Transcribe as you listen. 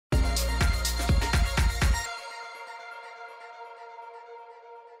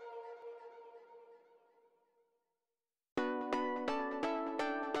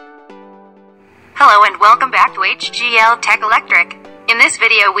Hello and welcome back to HGL Tech Electric. In this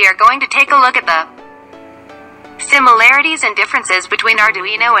video we are going to take a look at the similarities and differences between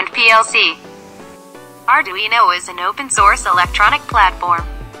Arduino and PLC. Arduino is an open-source electronic platform.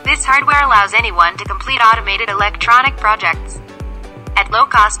 This hardware allows anyone to complete automated electronic projects at low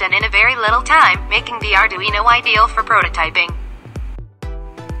cost and in a very little time, making the Arduino ideal for prototyping.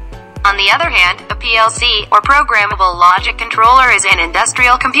 On the other hand, a PLC, or programmable logic controller, is an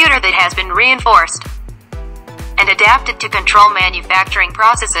industrial computer that has been reinforced and adapted to control manufacturing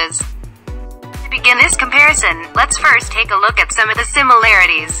processes. To begin this comparison, let's first take a look at some of the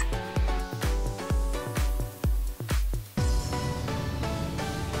similarities.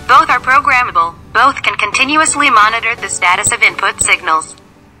 Both are programmable. Both can continuously monitor the status of input signals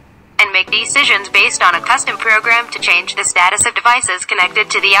and make decisions based on a custom program to change the status of devices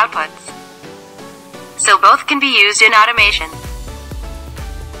connected to the outputs. So both can be used in automation.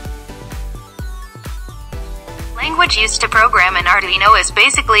 Language used to program an Arduino is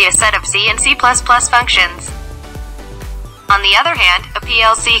basically a set of C and C++ functions. On the other hand, a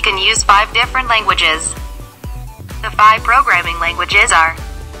PLC can use 5 different languages. The 5 programming languages are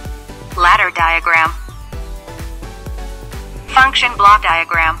ladder diagram, function block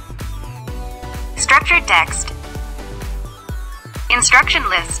diagram, structured text, instruction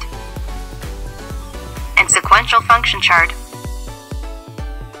list, and sequential function chart.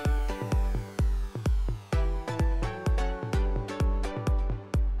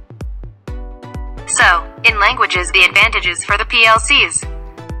 So, in languages, the advantages for the PLCs.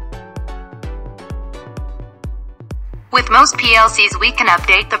 With most PLCs, we can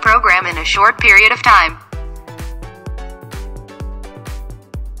update the program in a short period of time.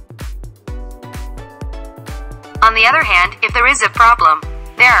 On the other hand, if there is a problem,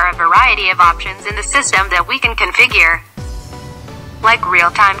 there are a variety of options in the system that we can configure, like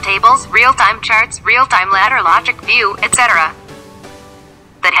real-time tables, real-time charts, real-time ladder logic view, etc.,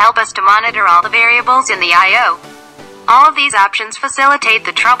 that help us to monitor all the variables in the I/O. All of these options facilitate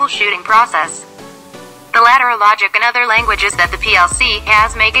the troubleshooting process. The ladder logic and other languages that the PLC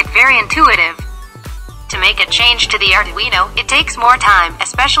has make it very intuitive. To make a change to the Arduino, it takes more time,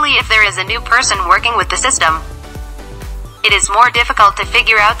 especially if there is a new person working with the system. It is more difficult to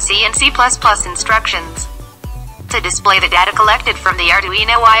figure out C and C++ instructions. To display the data collected from the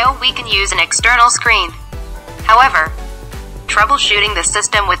Arduino I/O, we can use an external screen. However, troubleshooting the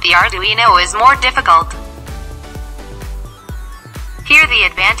system with the Arduino is more difficult. Here the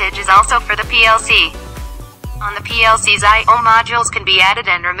advantage is also for the PLC. On the PLC's I/O modules can be added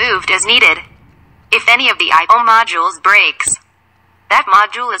and removed as needed. If any of the I/O modules breaks, that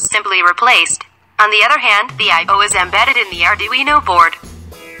module is simply replaced. On the other hand, the I/O is embedded in the Arduino board.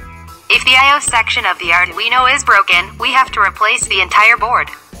 If the I/O section of the Arduino is broken, we have to replace the entire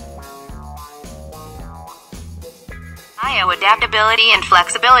board. I/O adaptability and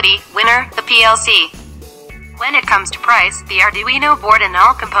flexibility, winner, the PLC. When it comes to price, the Arduino board and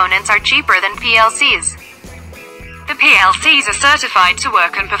all components are cheaper than PLCs. The PLCs are certified to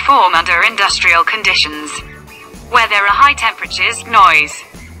work and perform under industrial conditions, where there are high temperatures, noise,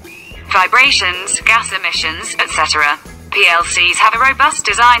 vibrations, gas emissions, etc. PLCs have a robust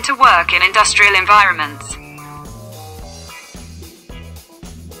design to work in industrial environments.